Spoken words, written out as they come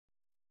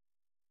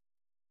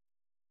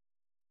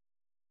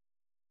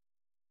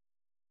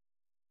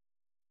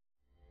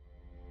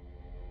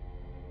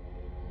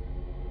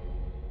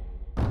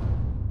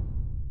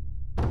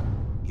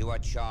You are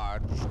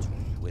charged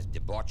with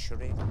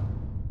debauchery,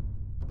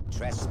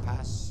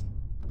 trespass,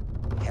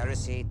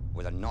 heresy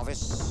with a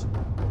novice.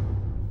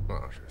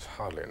 Well, she's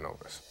hardly a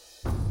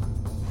novice.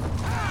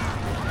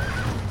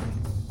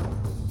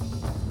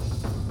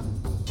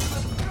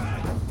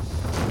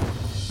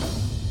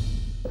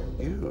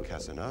 You,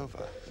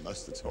 Casanova, the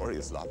most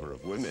notorious lover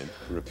of women,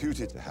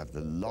 reputed to have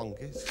the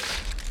longest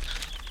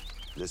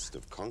list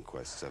of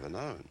conquests ever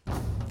known.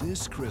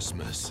 This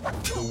Christmas,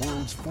 the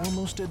world's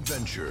foremost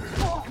adventurer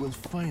will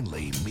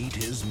finally meet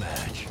his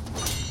match.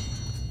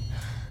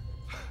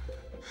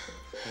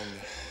 And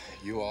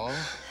you are?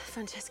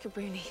 Francesca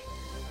Bruni.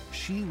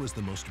 She was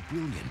the most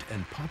brilliant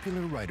and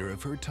popular writer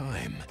of her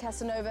time.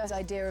 Casanova's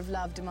idea of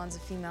love demands a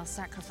female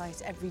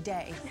sacrifice every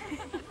day.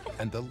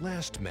 And the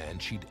last man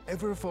she'd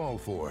ever fall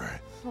for.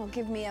 Well,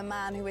 give me a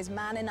man who is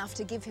man enough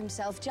to give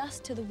himself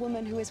just to the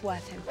woman who is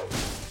worth him.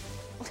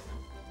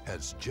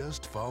 Has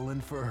just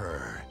fallen for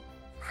her.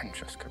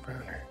 Francesca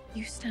Bruni.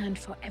 You stand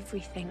for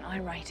everything I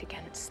write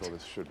against. Well,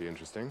 this should be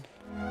interesting.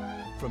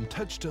 From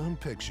Touchstone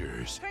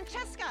Pictures.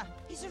 Francesca,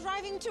 he's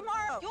arriving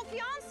tomorrow. Your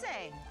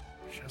fiancé.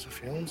 She has a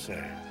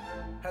fiancé.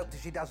 Hope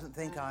that she doesn't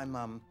think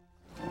I'm,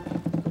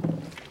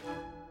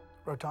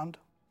 Rotund?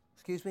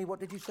 Excuse me, what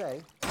did you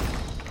say?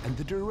 And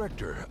the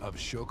director of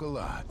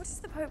Chocolat. What is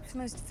the Pope's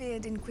most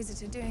feared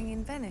inquisitor doing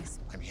in Venice?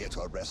 I'm here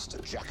to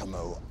arrest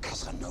Giacomo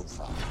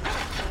Casanova.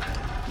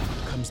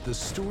 Comes the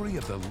story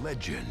of the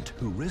legend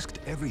who risked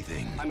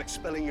everything I'm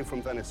expelling you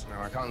from Venice.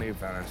 No, I can't leave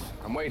Venice.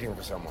 I'm waiting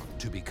for someone.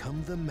 to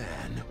become the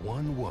man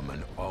one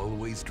woman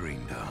always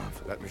dreamed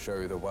of. Let me show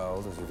you the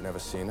world as you've never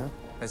seen it.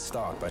 Let's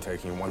start by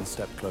taking you one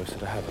step closer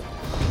to heaven.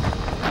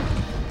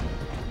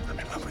 I'm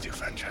in love with you,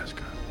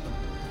 Francesca.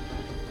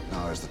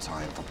 Now is the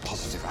time for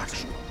positive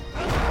action.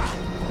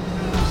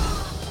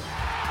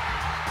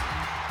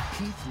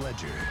 Heath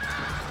Ledger,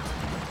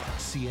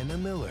 Sienna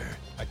Miller,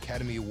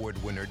 Academy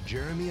Award winner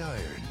Jeremy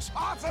Irons,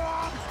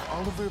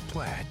 Oliver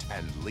Platt,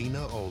 and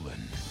Lena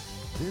Olin.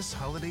 This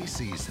holiday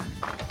season,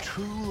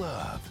 true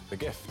love The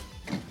gift.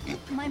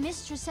 My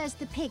mistress says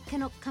the pig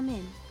cannot come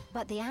in,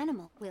 but the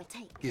animal will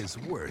take. is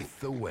worth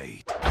the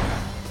wait.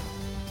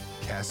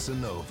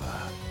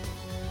 Casanova.